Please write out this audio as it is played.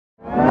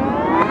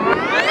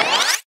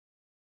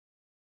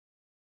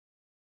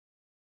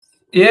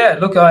Yeah,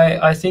 look,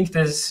 I think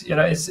there's,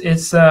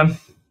 it's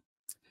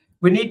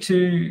we need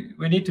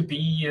to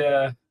be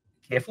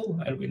careful,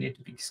 and we need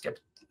to be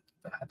skeptical,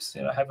 perhaps,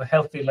 have a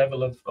healthy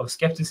level of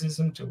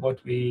skepticism to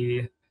what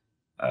we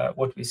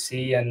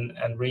see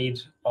and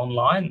read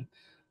online.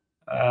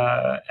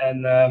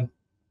 And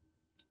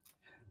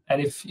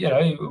if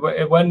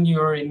when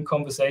you're in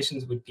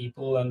conversations with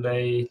people and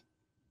they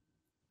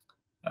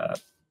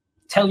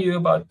tell you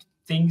about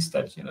things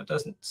that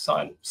doesn't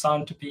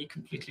sound to be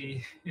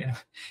completely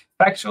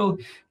factual,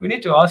 we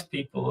need to ask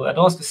people and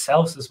ask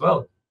ourselves as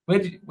well, where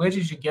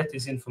did you get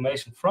this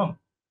information from?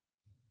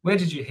 Where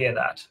did you hear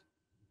that?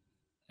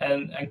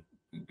 And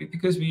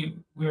because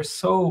we're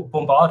so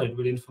bombarded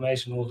with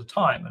information all the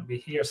time, and we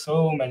hear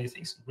so many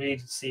things,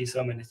 read, see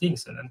so many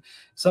things, and then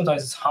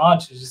sometimes it's hard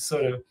to just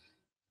sort of,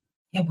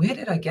 yeah, where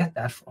did I get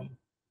that from?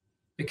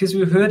 Because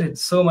we've heard it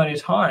so many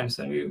times,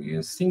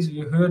 and things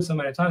we've heard so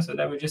many times, and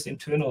then we just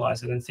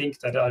internalize it and think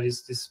that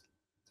this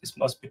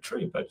must be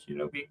true. But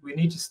we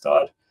need to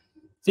start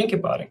think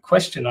about and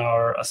question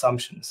our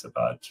assumptions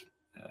about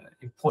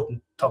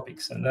important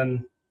topics. And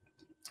then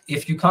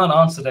if you can't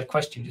answer that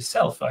question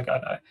yourself, like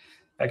I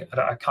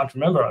can't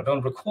remember, I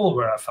don't recall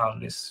where I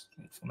found this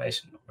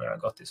information, where I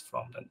got this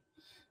from, then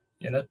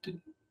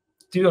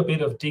do a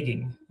bit of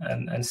digging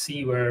and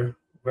see where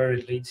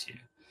it leads you,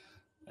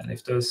 and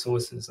if those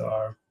sources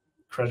are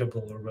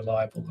credible or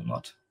reliable or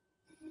not.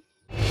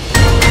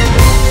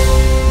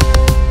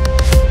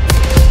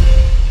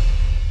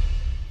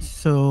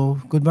 So,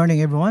 good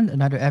morning, everyone.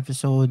 Another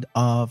episode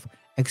of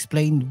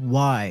Explain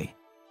Why.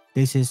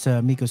 This is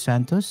Miko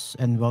Santos,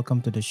 and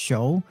welcome to the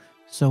show.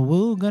 So,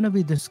 we're going to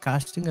be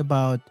discussing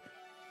about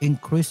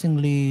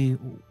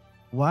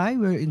why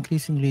we're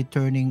increasingly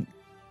turning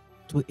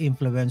to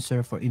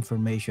influencer for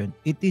information.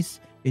 Is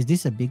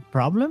this a big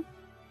problem?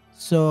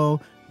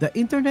 So, the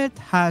internet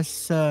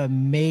has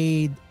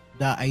made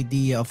the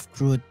idea of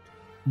truth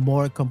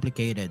more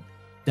complicated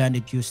than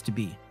it used to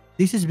be.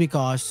 This is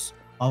because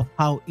of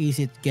how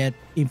easy to get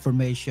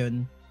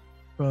information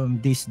from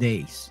these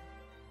days.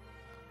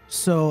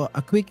 So,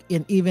 a quick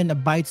and even a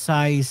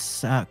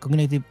bite-sized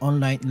cognitive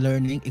online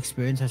learning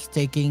experience has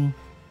taken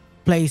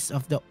place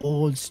of the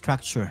old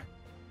structure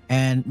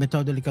and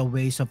methodological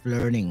ways of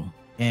learning.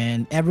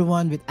 And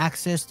everyone with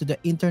access to the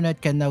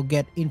internet can now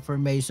get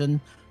information,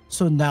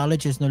 so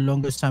knowledge is no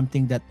longer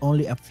something that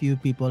only a few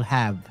people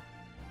have.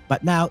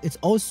 But now it's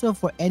also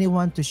for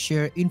anyone to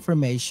share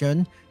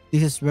information.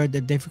 This is where the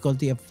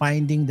difficulty of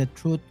finding the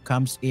truth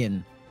comes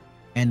in.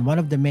 And one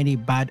of the many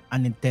bad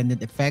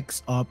unintended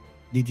effects of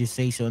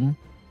digitization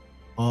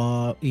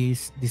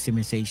is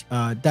dissemination.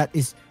 That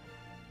is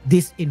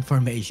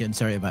disinformation.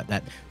 Sorry about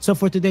that. So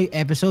for today's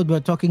episode, we're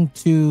talking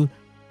to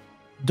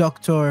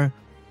Dr.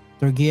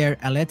 Torgeir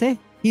Aleti.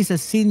 He's a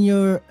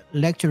senior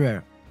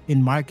lecturer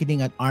in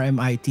marketing at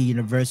RMIT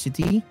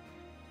University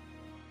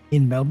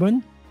in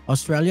Melbourne,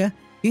 Australia.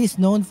 He is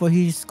known for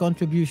his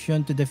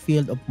contribution to the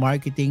field of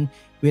marketing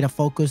with a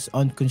focus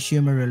on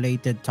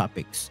consumer-related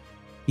topics.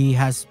 He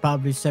has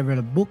published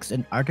several books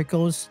and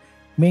articles,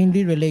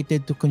 mainly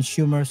related to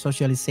consumer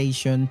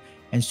socialization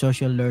and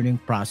social learning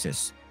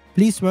process.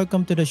 Please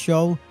welcome to the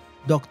show,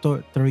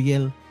 Dr.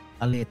 Torgeir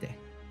Aleti.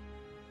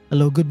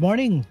 Hello, good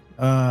morning,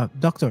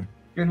 Doctor.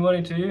 Good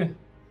morning to you.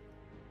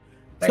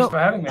 Thanks for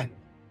having me.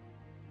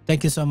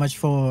 Thank you so much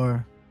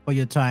for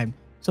your time.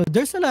 So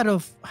there's a lot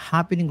of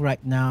happening right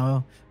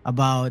now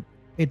about,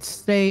 it's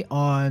say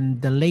on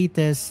the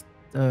latest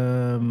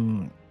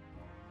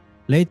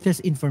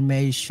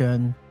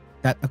information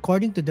that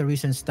according to the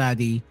recent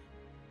study,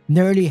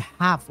 nearly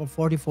half or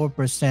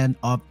 44%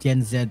 of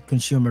Gen Z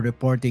consumer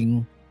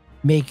reporting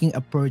making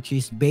a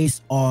purchase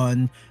based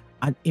on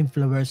an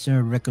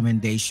influencer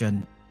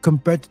recommendation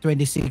compared to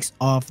 26%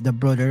 of the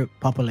broader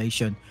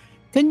population.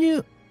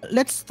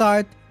 Let's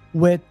start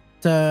with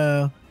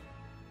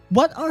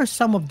what are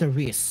some of the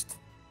risks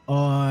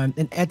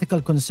and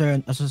ethical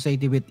concern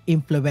associated with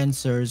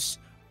influencers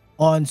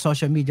on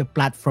social media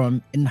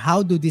platform, and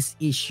how do this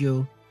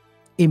issue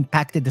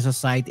impacted the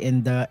society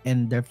and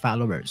their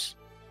followers?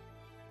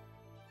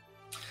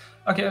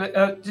 Okay,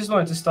 I just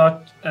wanted to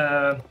start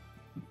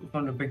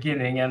from the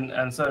beginning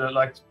and sort of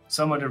like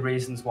some of the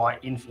reasons why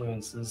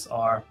influencers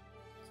are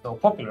so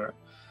popular.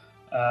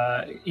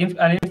 An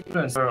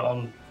influencer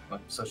on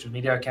social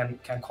media can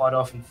quite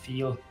often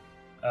feel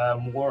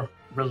more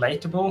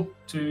relatable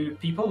to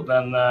people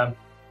than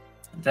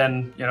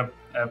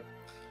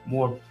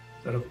more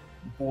sort of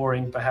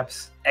boring,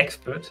 perhaps,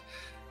 expert.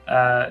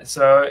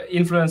 So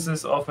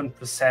influencers often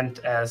present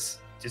as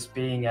just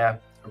being a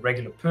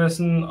regular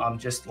person. I'm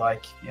just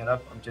like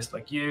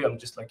you, I'm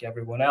just like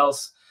everyone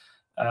else,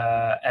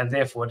 and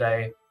therefore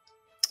they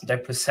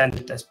present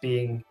it as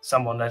being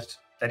someone that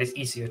is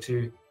easier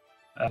to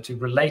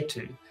relate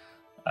to,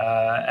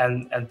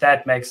 and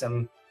that makes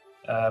them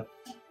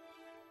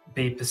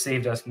be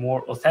perceived as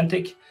more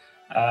authentic,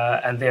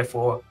 and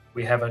therefore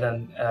we have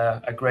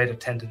a greater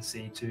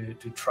tendency to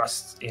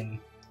trust in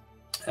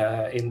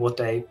what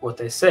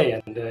they say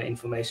and the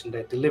information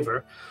they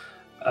deliver.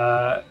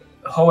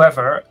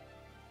 However,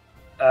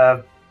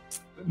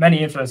 many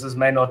influencers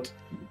may not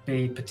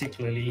be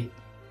particularly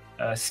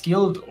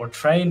skilled or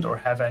trained or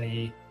have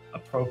any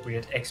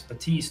appropriate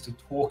expertise to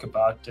talk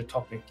about the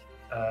topic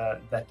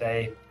that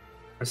they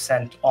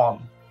present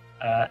on,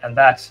 and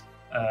that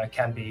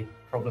can be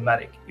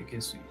problematic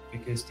because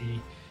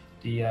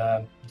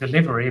the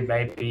delivery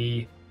may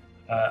be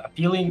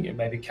appealing, it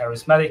may be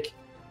charismatic,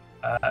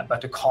 but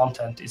the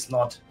content is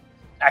not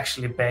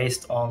actually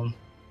based on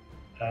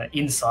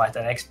insight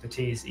and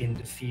expertise in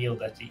the field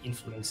that the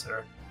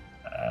influencer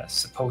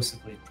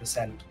supposedly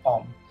present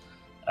on.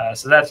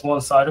 So that's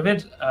one side of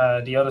it.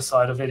 The other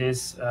side of it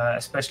is,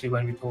 especially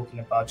when we're talking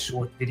about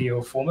short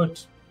video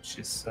format, which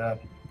is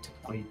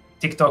typically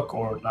TikTok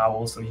or now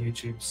also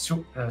YouTube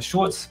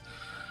Shorts,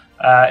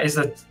 is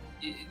that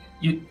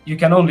you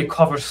can only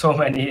cover so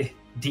many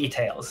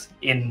details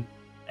in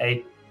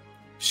a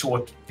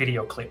short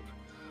video clip.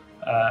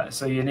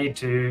 So you need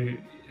to,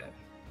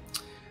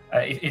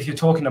 if you're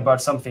talking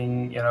about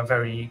something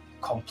very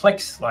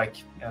complex, like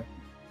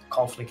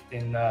conflict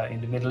in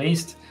the Middle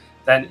East,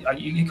 then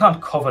you can't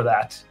cover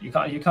that. You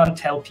can't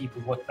tell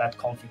people what that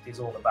conflict is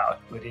all about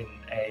within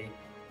a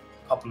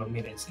couple of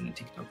minutes in a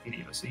TikTok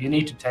video. So you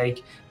need to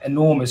take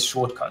enormous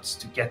shortcuts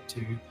to get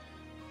to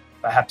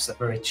perhaps a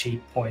very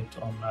cheap point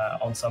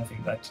on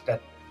something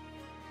that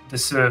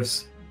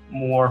deserves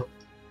more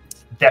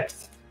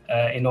depth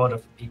in order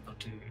for people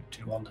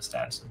to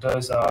understand. So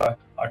those are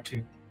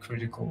two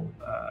critical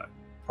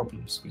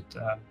problems with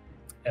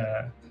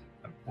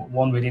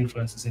one with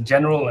influencers in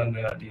general, and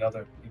the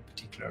other in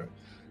particular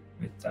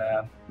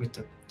with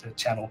the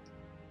channel.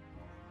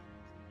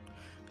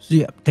 So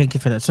yeah, thank you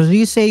for that. So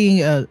you're saying,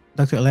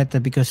 Dr.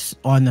 Aleti, because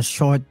on a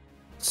short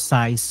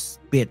size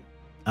bit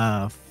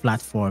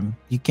platform,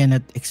 you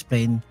cannot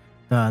explain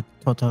the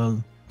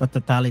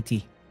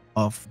totality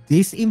of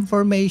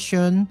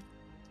disinformation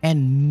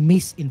and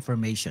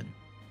misinformation.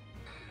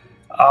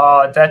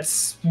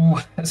 That's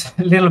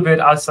a little bit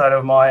outside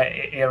of my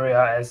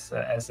area as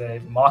a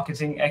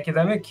marketing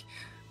academic,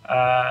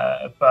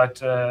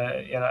 but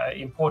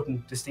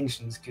important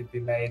distinctions could be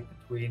made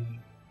between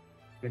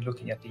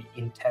looking at the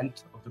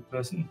intent of the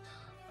person,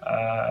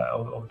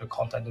 of the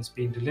content that's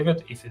being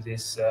delivered. If it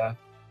is,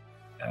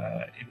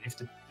 if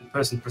the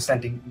person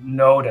presenting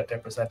know that they're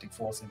presenting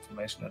false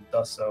information and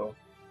does so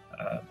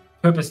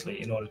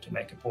purposely in order to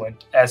make a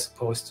point, as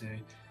opposed to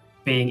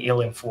being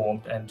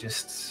ill-informed and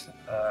just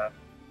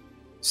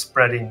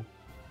spreading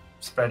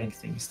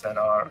things that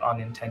are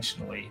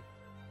unintentionally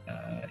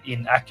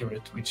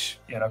inaccurate, which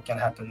can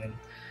happen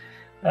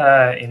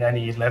in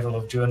any level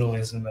of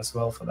journalism as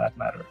well, for that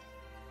matter.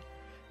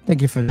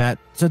 Thank you for that.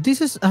 So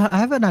this is, I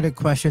have another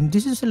question.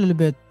 This is a little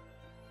bit,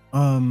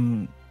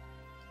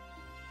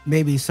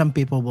 maybe some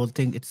people will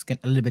think it's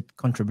a little bit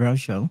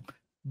controversial,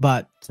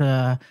 but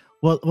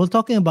we're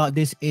talking about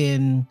this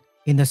in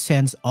the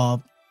sense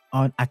of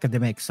on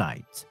academic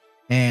sides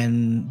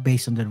and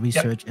based on the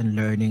research and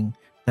learning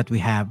that we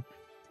have.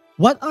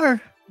 What are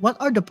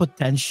the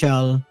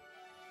potential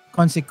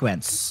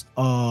consequence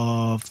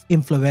of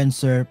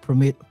influencer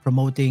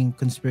promoting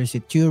conspiracy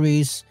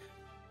theories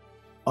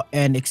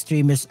and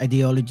extremist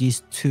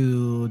ideologies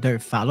to their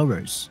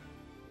followers?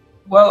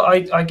 Well,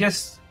 I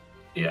guess,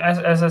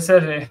 as I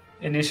said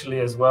initially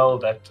as well,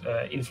 that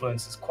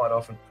influencers quite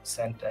often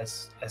present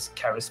as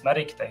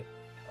charismatic. They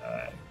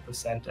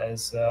present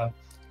as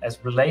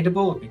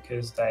relatable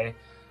because they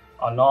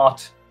are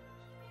not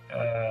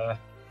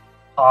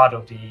part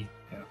of the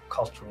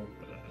cultural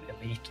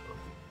elite or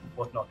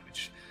whatnot,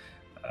 which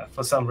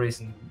for some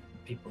reason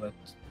people at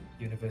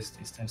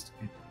universities tends to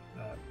be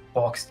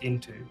boxed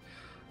into.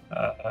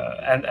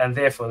 And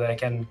therefore they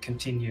can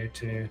continue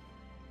to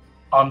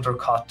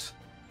undercut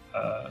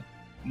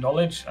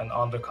knowledge and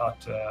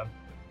undercut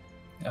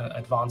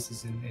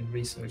advances in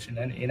research in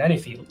any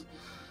field,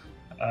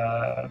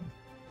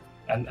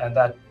 and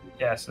that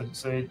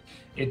so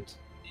it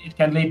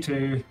can lead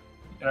to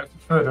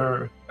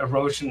further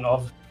erosion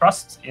of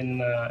trust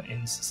in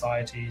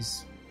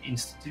society's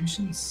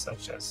institutions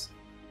such as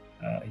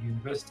a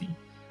university,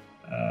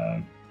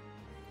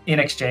 in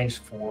exchange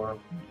for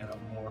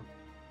more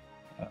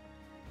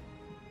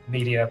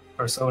media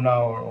persona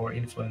or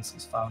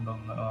influences found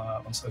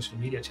on social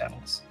media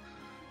channels,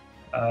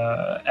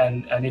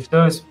 and if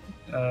those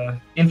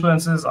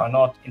influencers are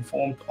not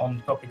informed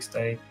on topics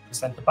they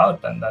present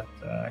about, then that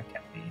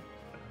can be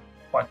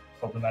quite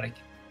problematic.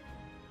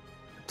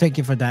 Thank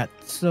you for that.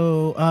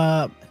 So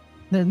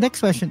the next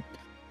question: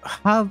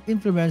 have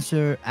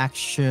influencer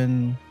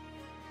action,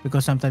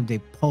 because sometimes they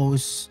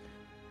post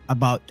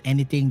about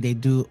anything, they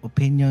do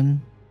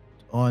opinion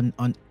on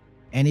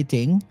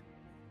anything.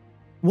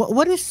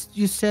 What is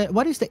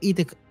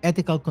the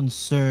ethical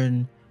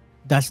concern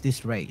does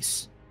this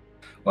raise?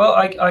 Well,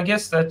 I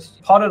guess that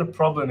part of the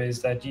problem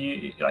is that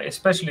you,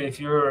 especially if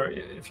you're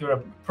a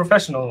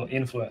professional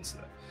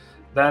influencer,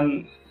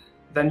 then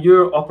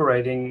you're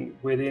operating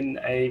within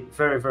a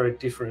very, very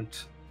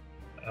different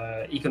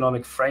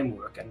economic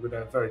framework and with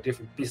a very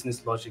different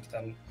business logic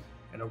than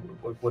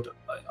what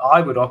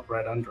I would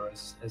operate under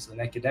as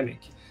an academic.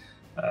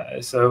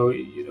 So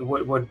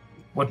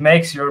what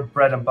makes your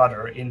bread and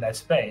butter in that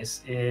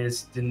space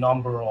is the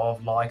number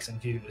of likes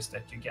and views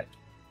that you get.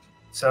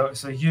 So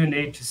you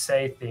need to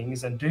say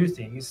things and do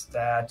things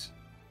that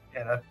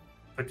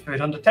put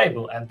food on the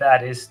table, and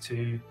that is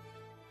to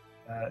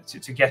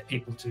get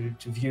people to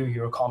view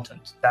your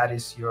content. That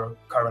is your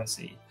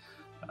currency,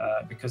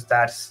 because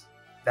that's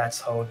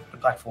how the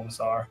platforms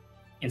are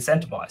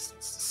incentivized.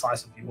 It's the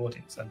size of the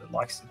audience and the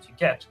likes that you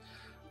get,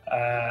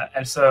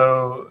 and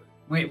so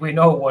we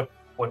know what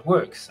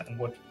works and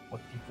what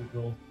people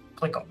will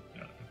click on.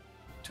 The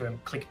term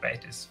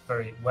clickbait is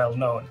very well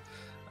known,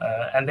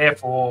 and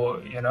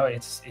therefore it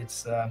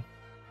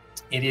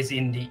is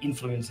in the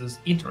influencer's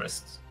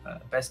interest,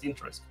 best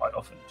interest quite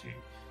often, to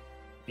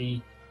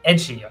be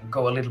edgy and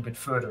go a little bit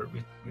further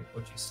with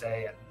what you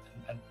say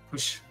and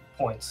push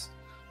points.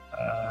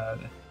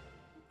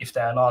 If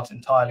they are not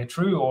entirely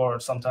true or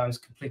sometimes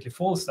completely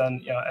false,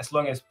 then as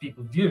long as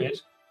people view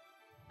it,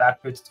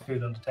 that puts the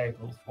food on the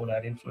table for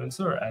that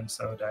influencer, and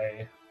so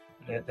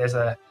there's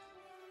an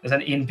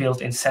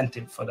inbuilt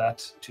incentive for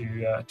that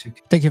to.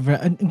 Thank you for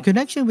that. In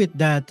connection with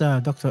that,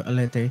 Dr.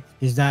 Aleti,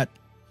 is that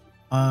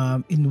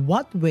in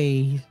what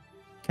way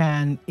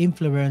can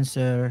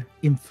influencer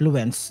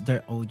influence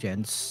their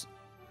audience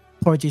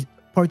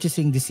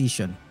purchasing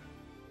decision,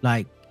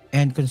 like,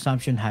 and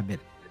consumption habit?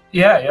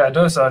 Yeah,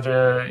 those are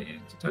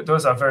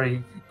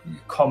very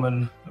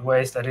common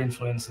ways that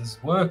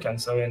influencers work, and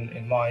so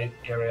in my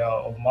area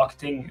of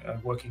marketing,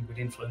 working with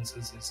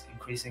influencers is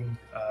increasing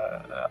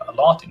a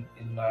lot in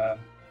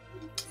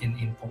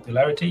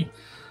popularity,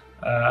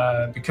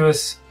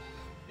 because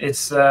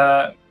it's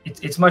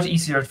much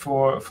easier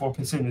for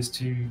consumers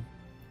to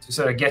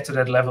sort of get to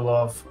that level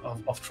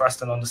of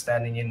trust and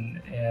understanding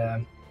in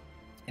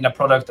a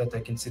product that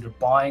they consider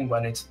buying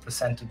when it's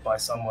presented by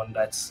someone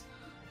that's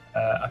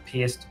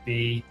appears to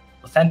be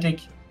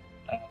authentic,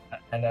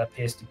 and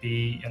appears to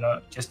be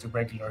just a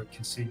regular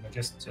consumer,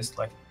 just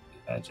like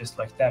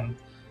them,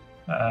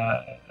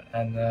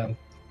 and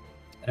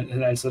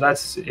so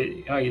that's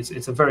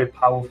it's a very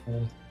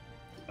powerful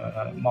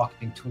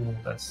marketing tool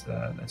that's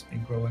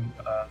been growing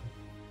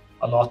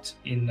a lot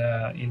in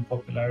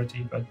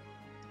popularity. But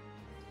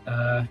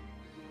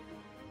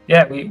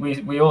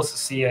we also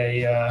see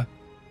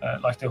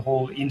like the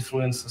whole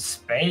influencer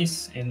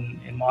space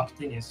in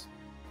marketing is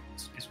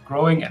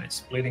growing, and it's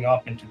splitting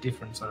up into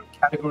different sort of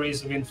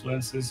categories of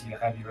influencers. You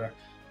have your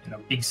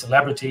big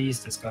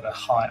celebrities that's got a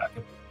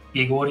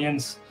big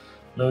audience,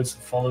 loads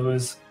of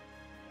followers,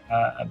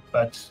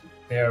 but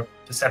their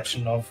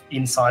perception of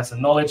insights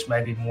and knowledge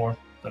may be more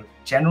sort of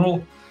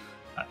general.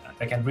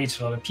 They can reach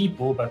a lot of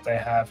people, but they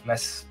have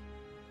less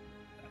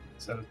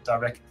sort of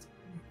direct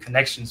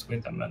connections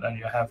with them. And then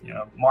you have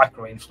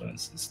micro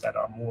influencers that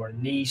are more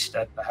niche,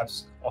 that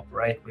perhaps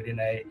operate within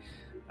a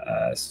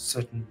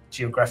certain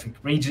geographic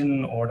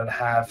region, or that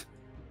have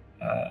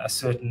a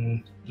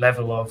certain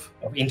level of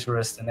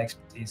interest and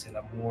expertise in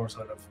a more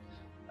sort of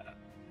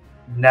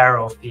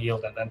narrow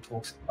field, and then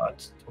talks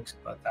about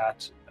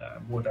that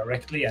more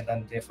directly, and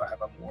then therefore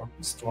have a more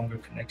stronger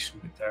connection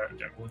with their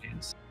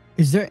audience.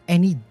 Is there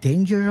any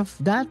danger of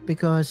that?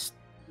 Because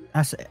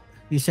as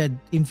you said,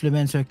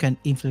 influencer can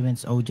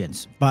influence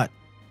audience, but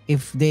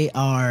if they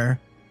are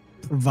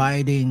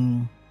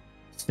providing,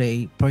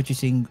 say,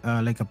 purchasing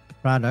like a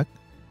product,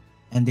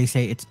 and they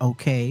say it's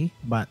okay,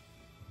 but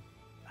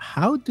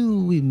how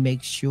do we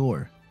make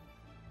sure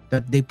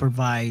that they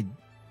provide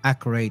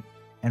accurate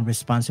and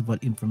responsible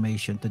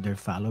information to their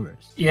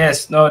followers?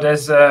 Yes, no,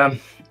 there's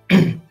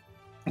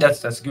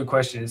that's a good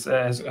question. It's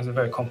a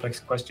very complex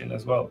question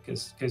as well,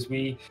 because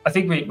I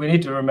think we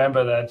need to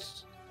remember that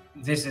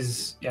this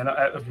is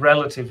a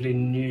relatively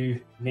new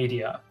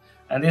media,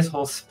 and this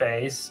whole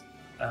space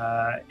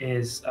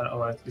is,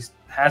 or at least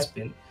has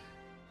been,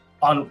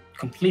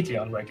 completely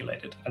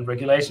unregulated, and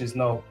regulation is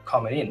now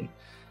coming in.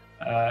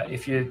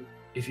 If you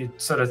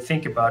sort of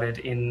think about it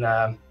in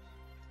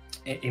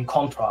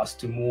contrast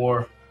to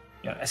more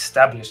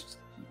established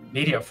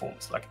media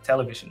forms like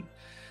television,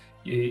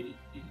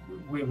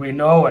 we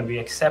know and we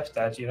accept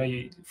that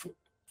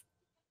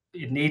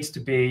it needs to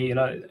be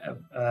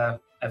a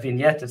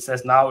vignette that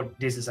says, now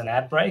this is an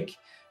ad break,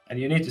 and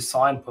you need to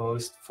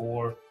signpost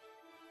for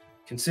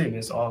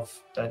consumers of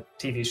that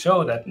TV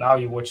show that now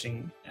you're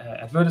watching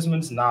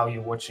advertisements, now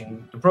you're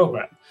watching the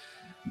program,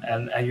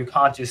 and you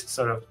can't just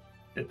sort of,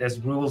 there's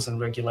rules and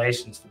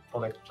regulations for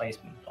product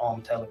placement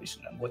on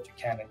television and what you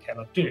can and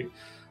cannot do.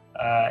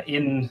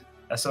 In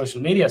a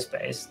social media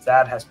space,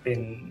 that has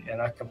been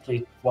a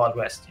complete Wild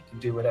West. You can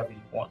do whatever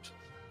you want,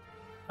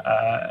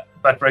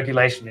 but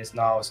regulation is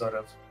now sort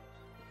of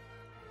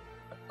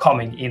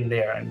coming in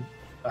there and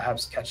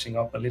perhaps catching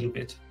up a little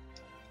bit.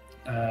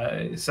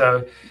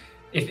 So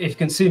if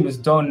consumers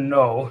don't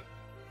know,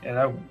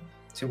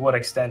 to what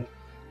extent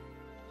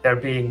they're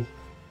being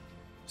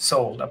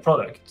sold a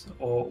product,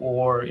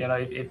 or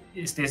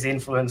is this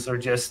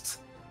influencer just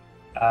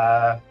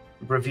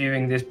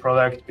reviewing this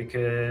product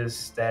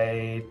because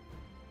they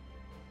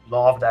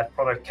love that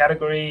product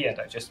category and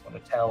they just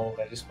want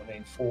to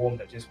inform,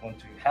 they just want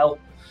to help,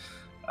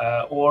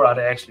 or are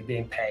they actually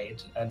being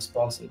paid and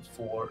sponsored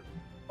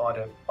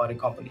by the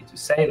company to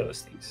say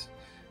those things?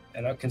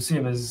 You know,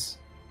 consumers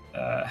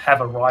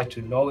have a right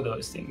to know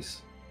those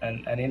things,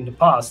 and in the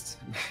past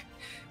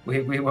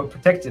we were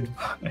protected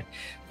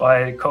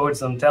by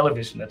codes on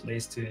television, at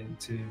least,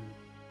 to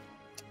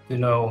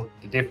know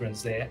the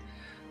difference there.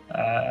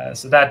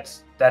 So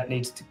that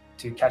needs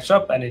to catch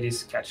up, and it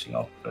is catching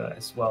up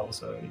as well.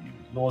 So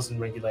laws and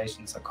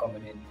regulations are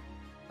coming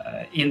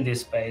in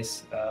this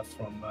space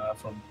from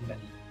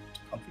many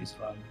countries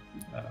around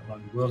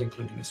the world,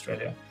 including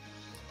Australia.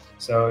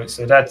 So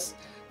that's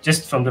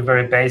just from the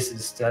very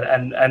basis that,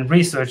 and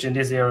research in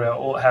this area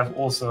have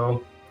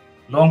also,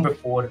 long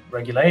before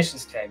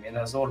regulations came in,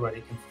 has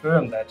already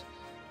confirmed that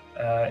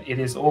it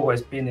has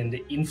always been in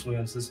the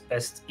influencer's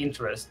best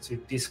interest to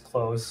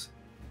disclose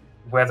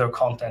whether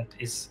content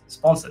is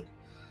sponsored.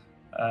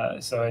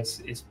 So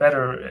it's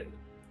better,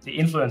 the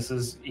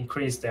influencers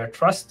increase their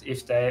trust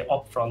if they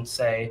upfront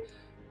say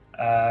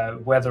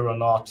whether or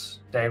not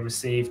they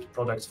received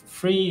products for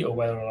free, or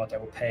whether or not they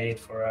were paid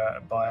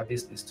by a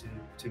business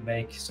to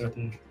make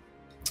certain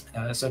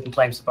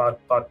claims about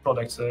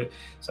products.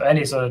 So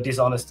any sort of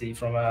dishonesty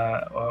from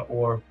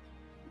or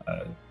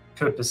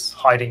purpose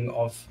hiding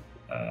of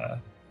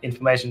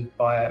information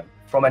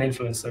from an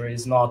influencer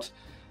is not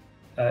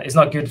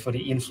good for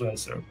the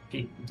influencer.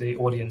 The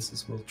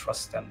audiences will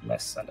trust them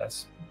less, and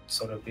that's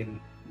sort of been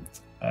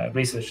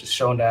research has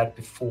shown that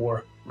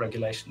before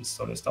regulations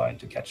sort of starting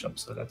to catch up.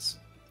 So that's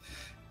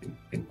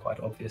been quite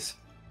obvious.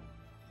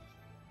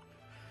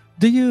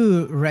 Do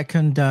you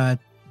reckon that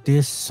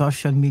these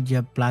social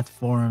media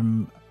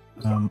platform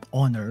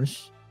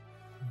owners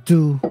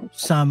do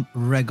some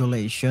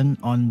regulation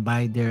on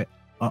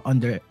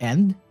their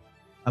end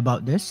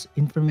about this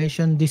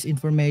information,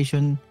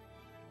 disinformation,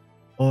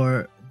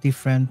 or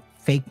different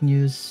fake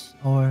news?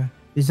 Or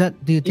is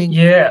that, do you think?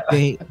 Yeah,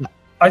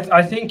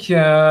 I think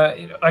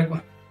like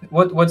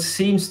what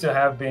seems to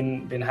have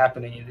been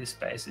happening in this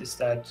space is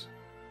that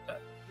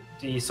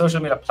the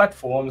social media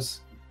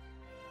platforms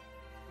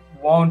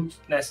won't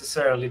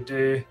necessarily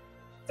do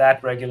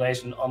that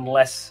regulation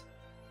unless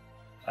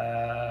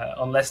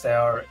they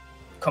are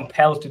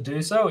compelled to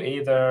do so,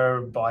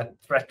 either by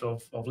threat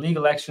of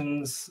legal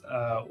actions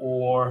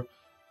or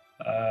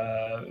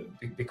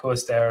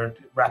because their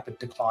rapid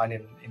decline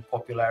in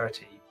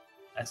popularity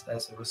as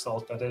a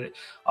result. But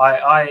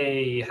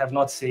I have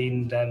not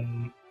seen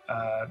them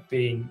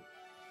being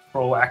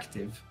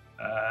proactive.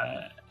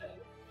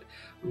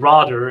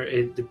 Rather,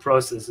 the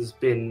process has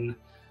been,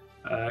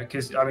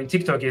 because I mean,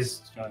 TikTok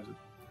is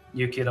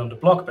new kid on the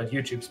block, but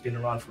YouTube's been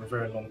around for a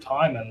very long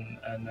time,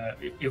 and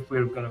if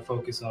we're going to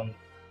focus on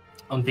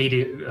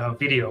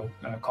video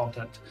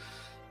content,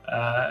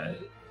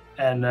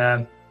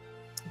 and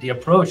the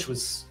approach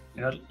was,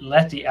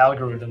 let the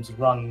algorithms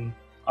run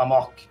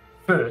amok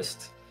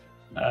first,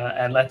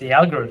 and let the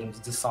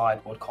algorithms decide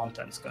what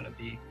content's going to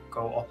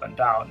go up and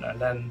down, and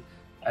then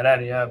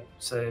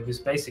so it was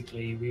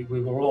basically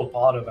we were all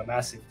part of a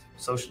massive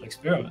social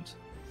experiment.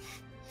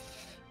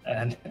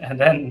 And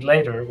then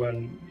later,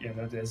 when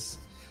there's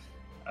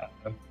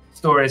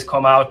stories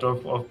come out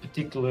of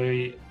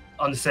particularly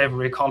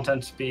unsavory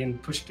content being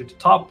pushed to the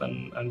top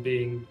and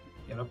being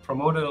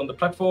promoted on the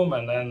platform,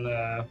 and then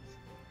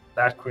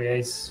that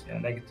creates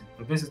negative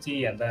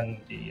publicity, and then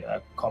the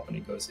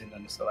company goes in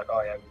and it's like,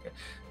 oh yeah, we can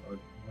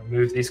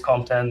remove this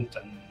content,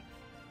 and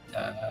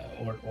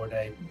or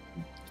they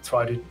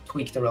try to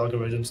tweak their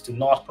algorithms to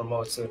not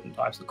promote certain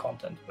types of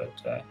content.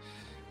 But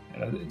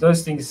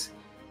those things.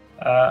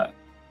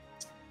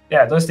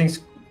 Those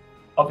things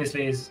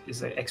obviously is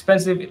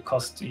expensive. It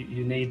costs.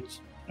 You need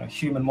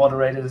human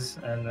moderators,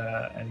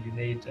 and you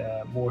need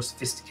more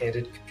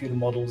sophisticated computer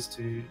models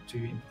to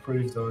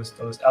improve those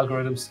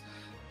algorithms.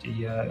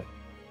 The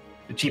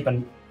cheap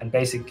and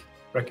basic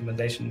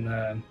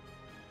recommendation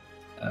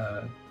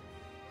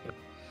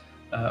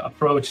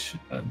approach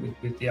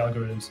with the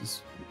algorithms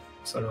is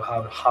sort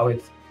of how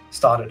it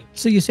started.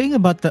 So you're saying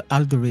about the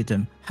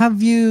algorithm.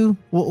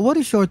 What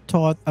is your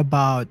thought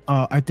about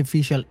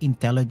artificial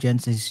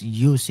intelligence is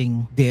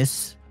using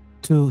this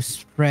to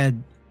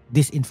spread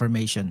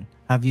disinformation?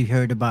 Have you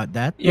heard about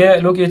that? Yeah,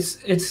 look, it's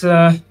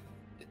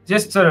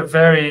just sort of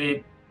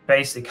very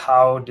basic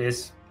how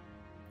these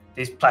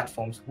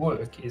platforms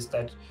work. Is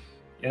that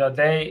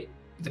the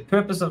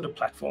purpose of the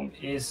platform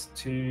is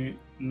to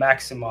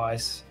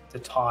maximize the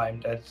time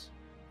that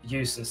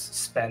users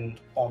spend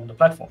on the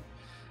platform.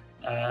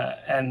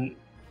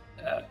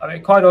 I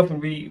mean, quite often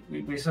we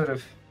sort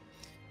of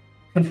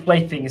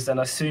conflate things and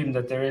assume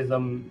that there is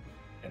some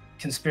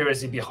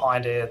conspiracy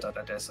behind it, or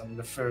that there's some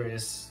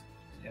nefarious,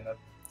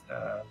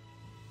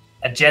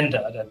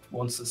 agenda that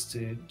wants us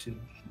to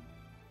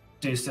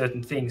do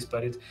certain things.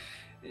 But it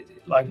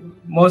like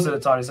most of the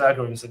time, these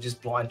algorithms are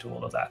just blind to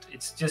all of that.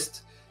 It's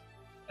just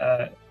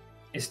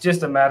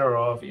a matter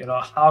of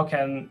how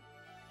can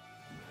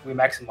we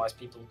maximize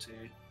people to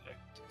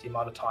the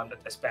amount of time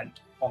that they spend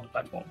on the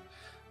platform.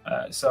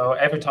 So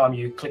every time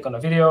you click on a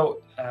video,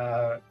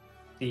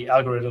 the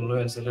algorithm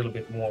learns a little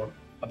bit more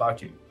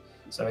about you.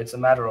 So it's a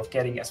matter of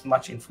getting as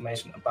much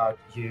information about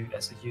you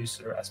as a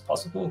user as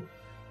possible,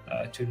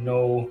 to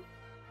know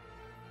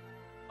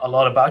a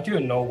lot about you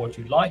and know what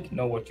you like,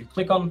 know what you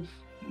click on,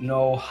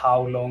 know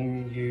how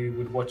long you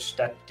would watch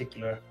that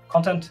particular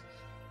content.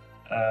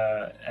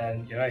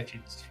 And if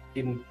you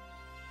didn't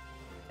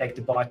take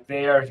the bite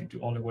there, you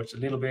only watch a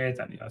little bit,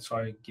 and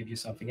try to give you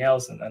something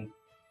else, and then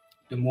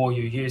the more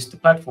you use the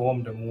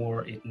platform, the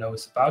more it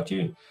knows about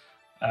you,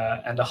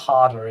 and the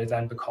harder it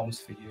then becomes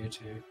for you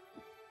to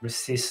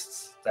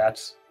resist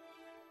that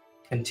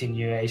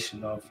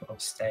continuation of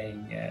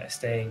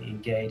staying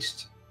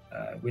engaged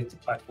with the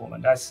platform.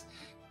 And that's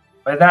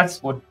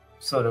what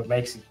sort of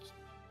makes it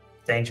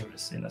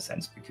dangerous in a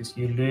sense, because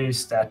you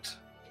lose that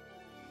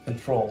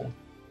control.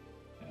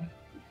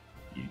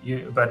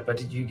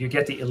 But you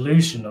get the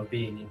illusion of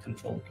being in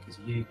control, because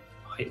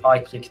I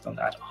clicked on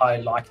that, I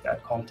like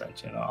that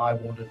content, I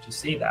wanted to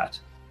see that,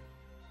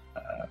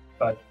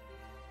 but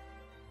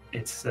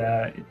it's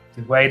the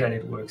way that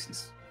it works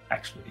is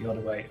actually the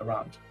other way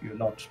around. You're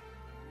not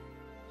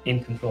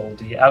in control.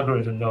 The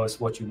algorithm knows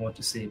what you want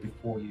to see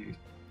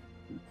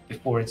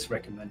before it's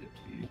recommended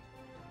to you.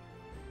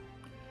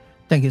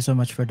 Thank you so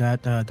much for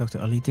that, Dr.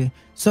 Aleti.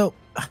 So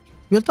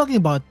we're talking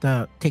about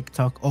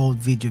TikTok, all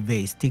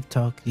video-based,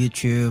 TikTok,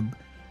 YouTube.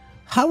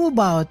 How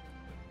about,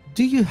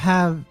 do you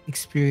have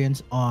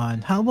experience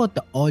on, how about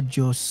the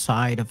audio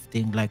side of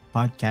things like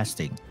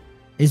podcasting?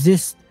 Is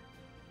this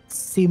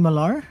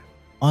similar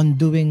on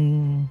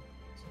doing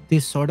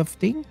this sort of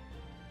thing?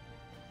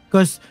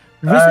 Because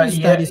recent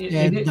studies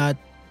said that,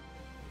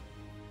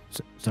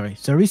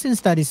 so recent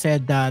studies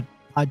said that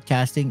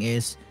podcasting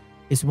is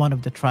one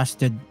of the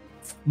trusted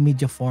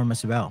media form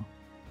as well.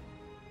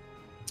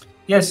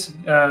 Yes,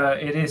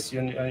 it is,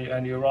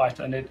 and you're right,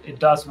 and it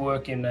does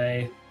work in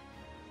a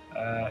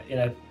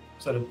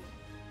sort of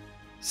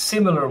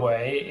similar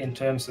way in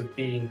terms of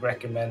being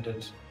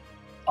recommended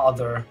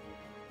other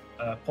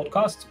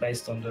podcasts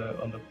based on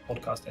the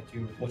podcast that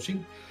you're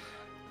watching.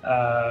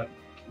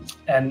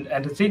 And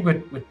the thing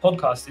with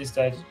podcasts is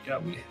that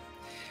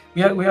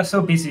we are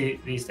so busy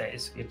these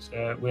days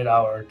with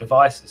our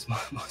devices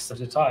most of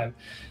the time,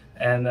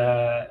 and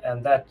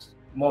that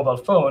mobile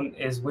phone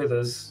is with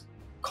us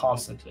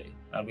constantly,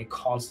 and we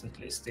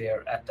constantly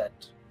stare at that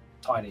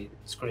tiny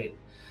screen.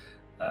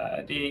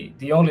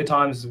 The only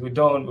times we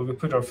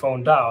put our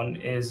phone down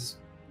is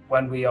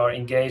when we are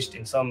engaged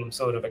in some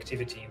sort of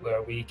activity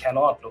where we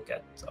cannot look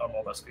at our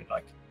mobile screen,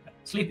 like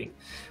sleeping,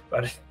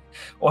 but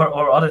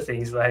or other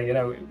things, like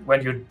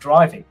when you're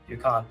driving, you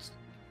can't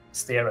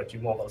stare at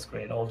your mobile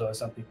screen, although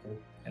some people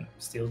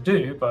still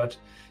do, but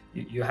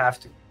you have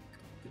to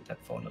put that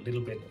phone a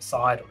little bit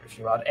aside, or if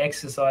you're out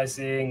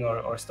exercising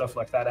or stuff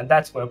like that. And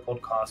that's where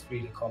podcast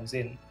really comes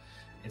in.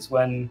 It's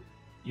when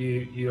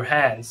your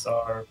hands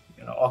are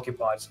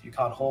occupied, so you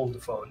can't hold the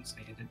phone, so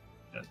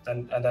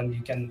then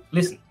you can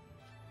listen,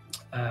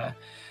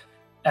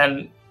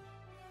 and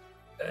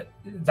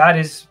that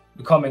is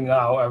becoming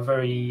now a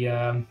very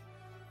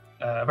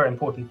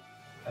important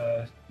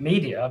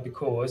media,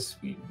 because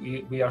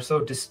we are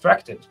so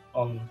distracted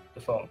on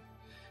the phone,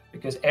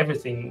 because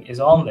everything is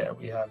on there.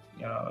 We have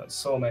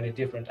so many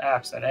different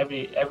apps, and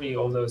every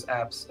of those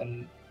apps,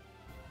 and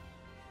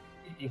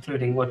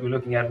including what we're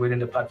looking at within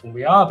the platform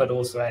we are, but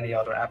also any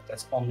other app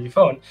that's on your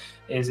phone,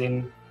 is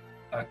in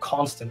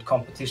constant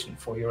competition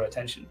for your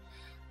attention.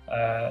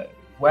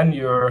 When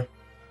you're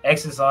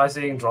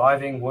exercising,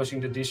 driving, washing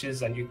the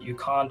dishes, and you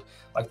can't,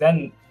 like,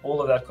 then all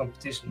of that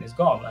competition is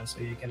gone, and so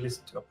you can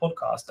listen to a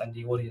podcast, and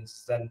the audience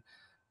is then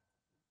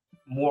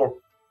more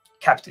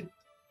captive.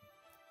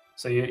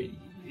 So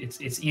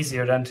it's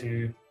easier then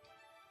to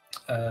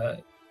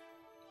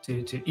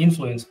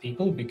influence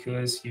people,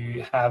 because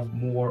you have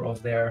more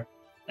of their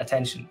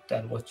attention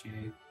than what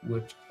you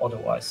would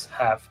otherwise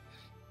have.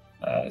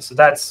 So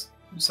that's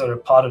sort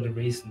of part of the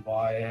reason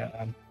why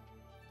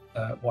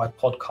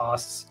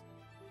podcasts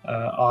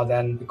are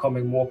then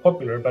becoming more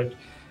popular. But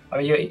I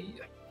mean,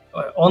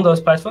 on those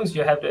platforms,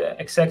 you have the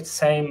exact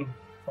same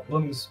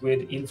problems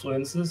with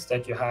influencers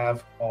that you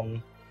have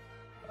on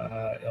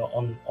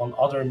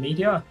other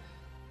media,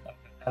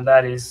 and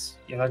that is,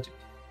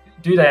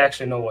 do they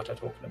actually know what they're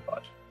talking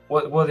about?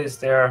 What is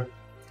their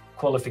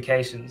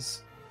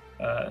qualifications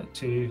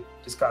to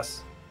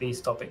discuss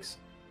these topics?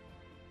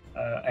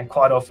 And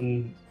quite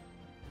often,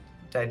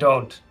 they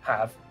don't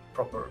have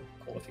proper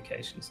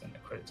qualifications and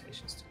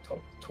accreditations to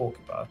talk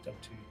about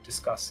and to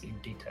discuss in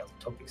detail the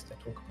topics they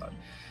talk about,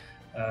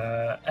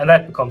 and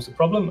that becomes a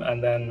problem.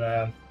 And then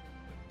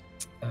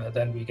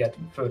we get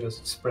further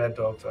spread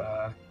of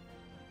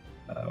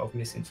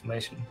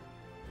misinformation.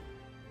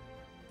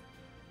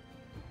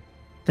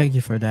 Thank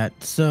you for that.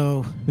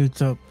 So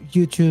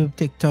YouTube,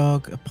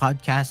 TikTok,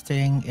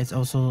 podcasting, it's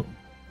also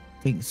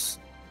things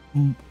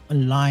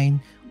online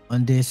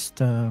on this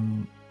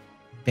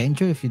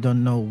danger. If you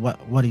don't know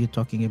what are you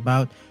talking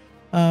about,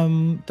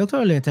 Dr.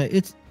 Aleti,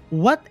 it's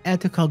what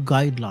ethical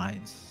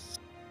guidelines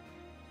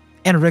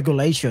and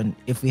regulation,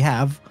 if we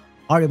have,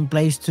 are in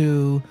place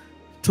to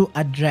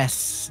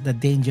address the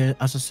danger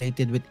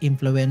associated with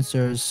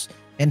influencers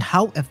and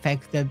how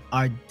effective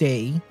are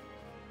they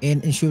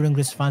in ensuring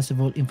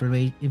responsible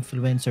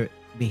influencer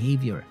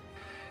behavior?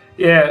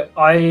 Yeah,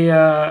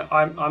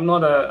 I'm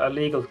not a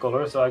legal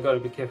scholar, so I got to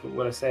be careful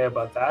what I say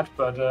about that.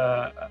 But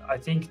I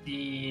think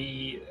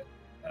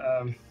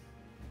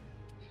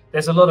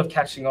there's a lot of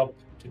catching up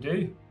to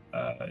do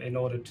in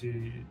order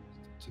to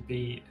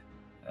be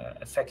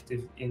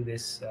effective in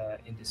this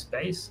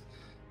space,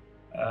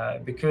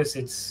 because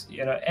it's,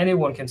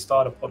 anyone can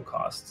start a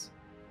podcast,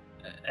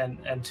 and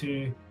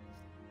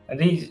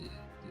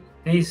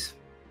these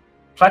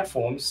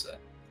platforms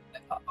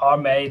are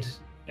made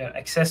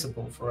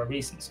accessible for a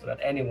reason, so that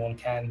anyone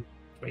can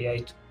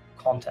create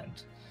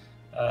content,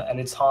 and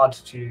it's hard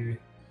to,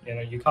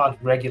 you can't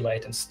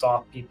regulate and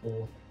stop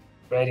people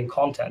creating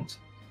content,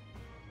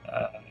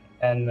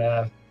 and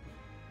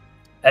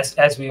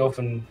as we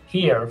often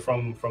hear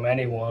from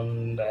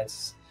anyone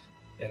that's,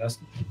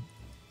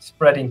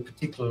 spreading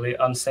particularly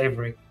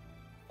unsavory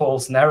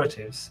false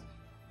narratives,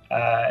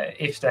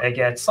 if they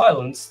get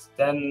silenced,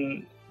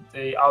 then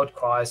the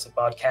outcries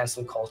about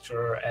cancel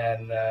culture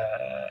and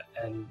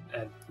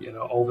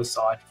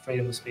oversight,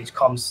 freedom of speech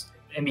comes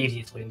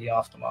immediately in the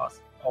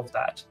aftermath of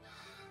that.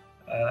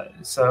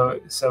 So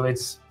it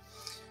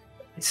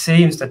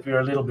seems that we're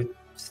a little bit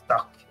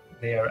stuck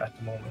there at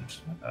the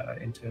moment,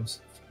 in terms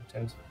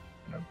of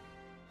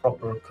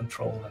proper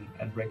control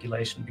and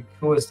regulation,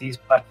 because these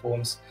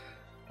platforms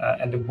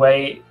and the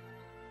way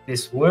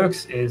this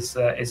works is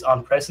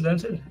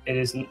unprecedented.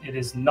 It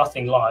is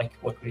nothing like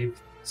what we've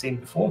seen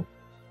before,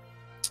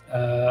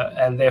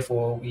 and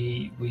therefore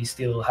we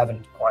still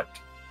haven't quite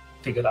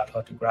figured out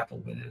how to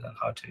grapple with it and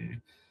how to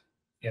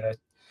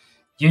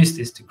use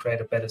this to create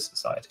a better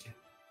society.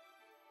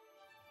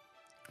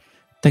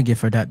 Thank you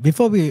for that.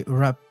 Before we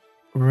wrap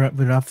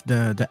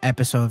the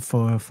episode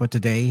for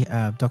today,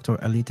 Dr.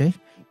 Aleti,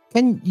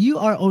 you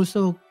are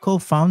also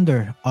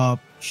co-founder of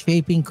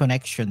Shaping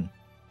Connection.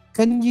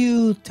 Can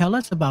you tell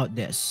us about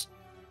this?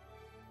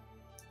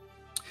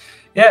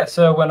 Yeah,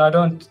 so when I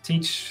don't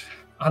teach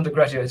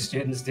undergraduate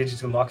students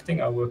digital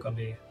marketing, I work on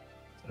the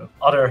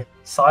other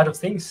side of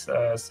things.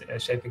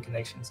 Shaping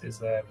Connections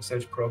is a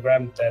research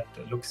program that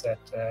looks at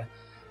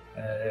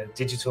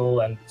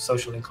digital and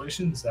social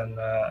inclusions and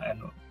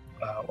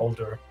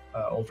older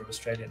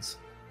Australians.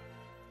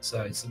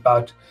 So it's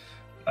about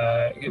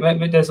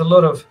there's a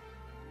lot of,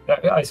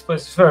 I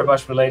suppose it's very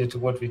much related to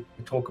what we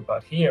talk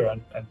about here,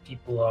 and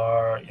people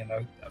are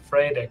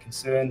afraid, they're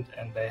concerned,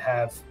 and they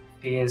have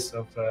fears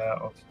of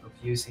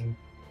using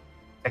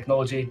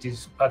technology,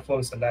 digital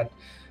platforms, and that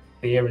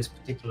fear is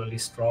particularly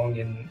strong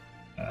in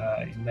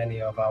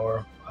many of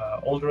our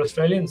older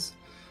Australians,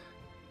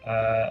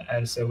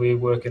 and so we're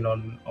working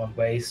on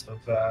ways of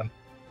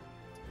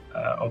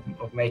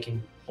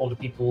making older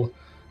people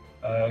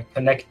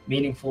connect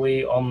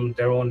meaningfully on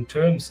their own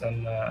terms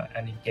and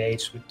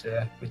engage with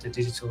the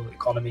digital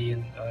economy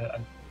and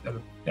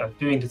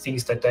doing the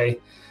things that they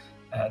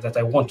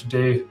want to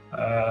do,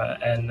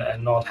 and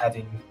not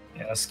having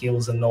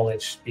skills and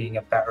knowledge being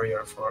a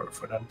barrier for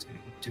them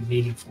to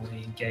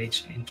meaningfully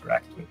engage and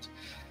interact with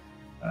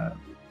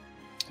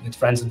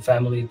friends and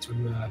family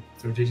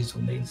through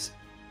digital means.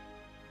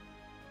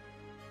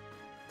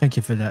 Thank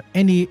you for that.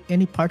 Any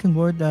parting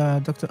word,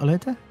 Dr.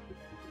 Aleti,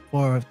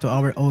 to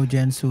our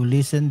audience who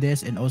listen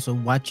this and also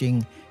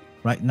watching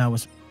right now?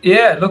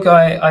 Yeah, look,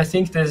 I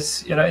think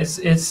there's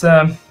it's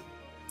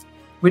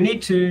we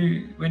need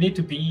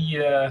to be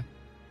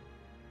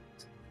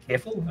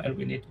careful, and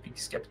we need to be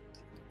skeptical.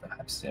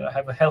 Perhaps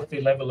have a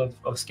healthy level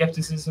of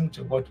skepticism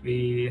to what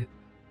we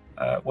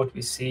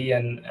see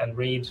and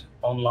read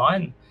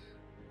online,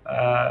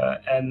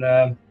 and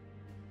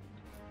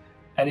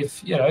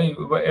if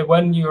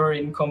when you're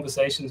in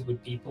conversations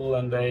with people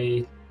and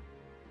they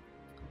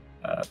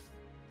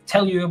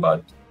tell you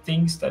about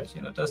things that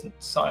doesn't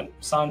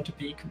sound to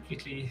be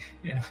completely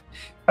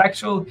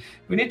factual,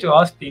 we need to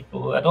ask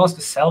people and ask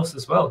ourselves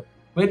as well,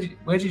 where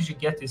did you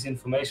get this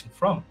information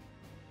from?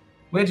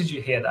 Where did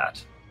you hear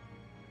that?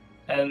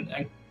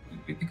 And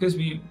because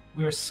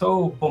we're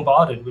so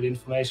bombarded with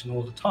information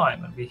all the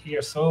time, and we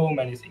hear so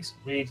many things,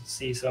 read,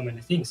 see so many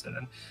things, and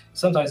then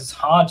sometimes it's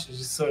hard to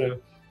just sort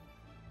of,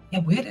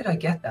 where did I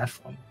get that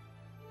from?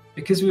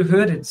 Because we've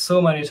heard it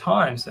so many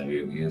times, and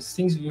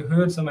things we've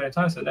heard so many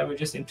times, and then we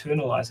just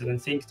internalize it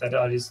and think that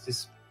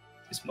this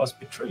must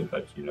be true.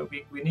 But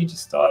we need to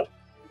start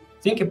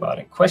think about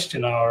and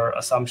question our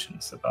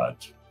assumptions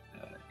about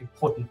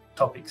important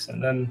topics.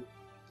 And then,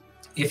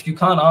 if you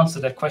can't answer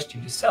that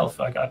question yourself,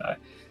 like I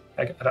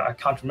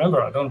can't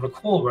remember, I don't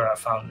recall where I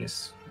found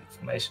this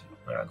information,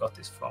 where I got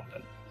this from,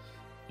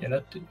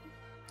 then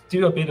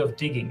do a bit of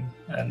digging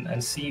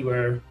and see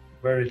where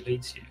it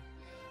leads you,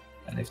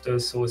 and if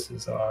those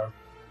sources are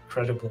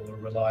credible or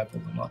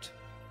reliable or not.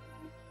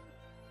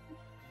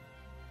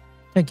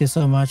 Thank you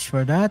so much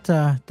for that.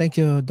 Thank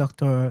you,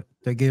 Dr.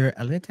 Torgeir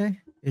Aleti.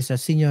 He's a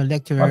senior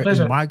lecturer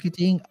in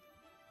marketing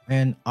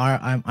and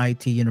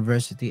RMIT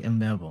University in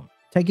Melbourne.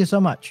 Thank you so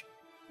much.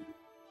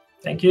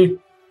 Thank you.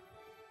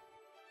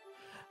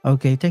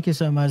 Okay, thank you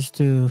so much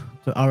to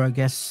our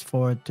guests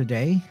for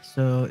today.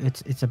 So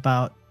it's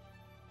about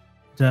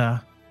the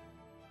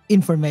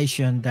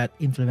information that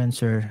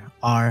influencer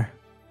are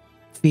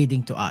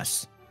feeding to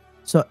us.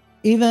 So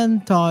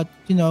even thought,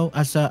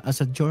 as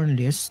a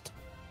journalist,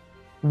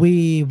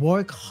 we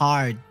work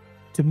hard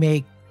to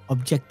make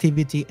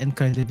objectivity and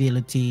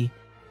credibility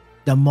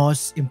the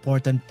most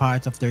important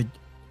part of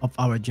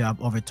our job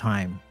over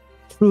time.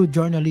 Through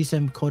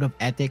journalism code of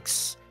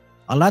ethics,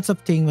 a lot of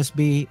things must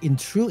be in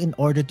true in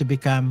order to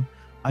become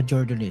a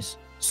journalist.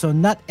 So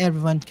not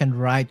everyone can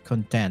write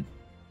content.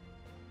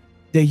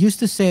 They used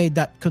to say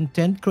that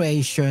content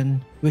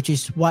creation, which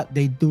is what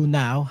they do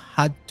now,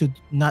 had to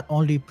not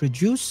only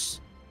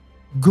produce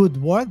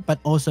good work but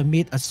also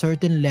meet a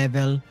certain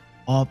level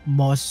of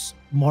most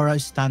moral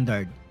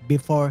standard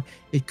before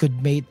it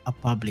could made a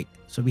public.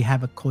 So we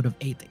have a code of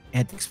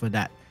ethics for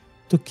that.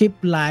 To keep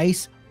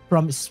lies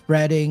from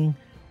spreading,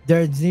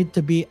 there need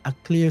to be a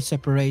clear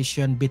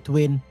separation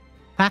between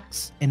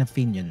facts and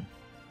opinion.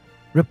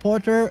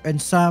 Reporter and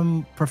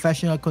some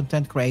professional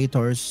content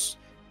creators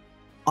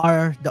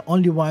are the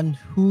only one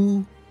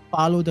who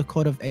follow the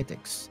code of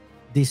ethics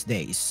these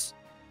days.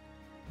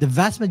 The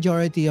vast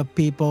majority of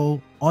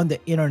people on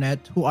the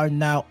internet who are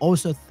now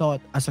also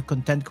thought as a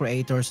content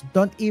creators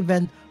don't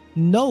even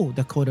know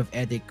the code of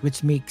ethics,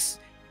 which makes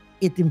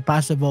it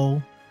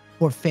impossible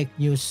for fake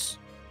news,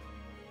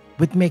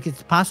 which makes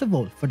it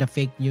possible for the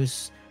fake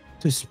news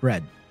to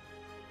spread.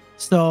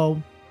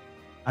 So,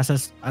 as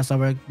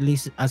our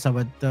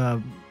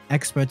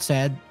expert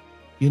said,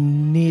 you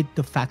need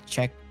to fact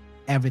check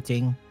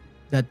everything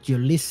that you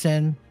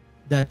listen,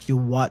 that you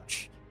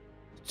watch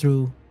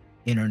through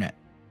internet.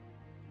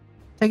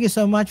 Thank you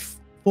so much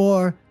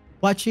for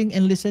watching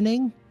and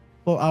listening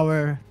for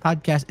our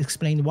podcast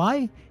Explain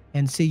Why,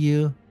 and see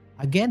you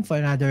again for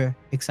another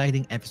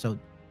exciting episode.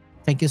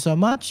 Thank you so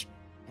much,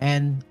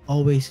 and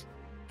always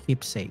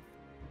keep safe.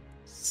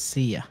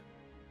 See ya.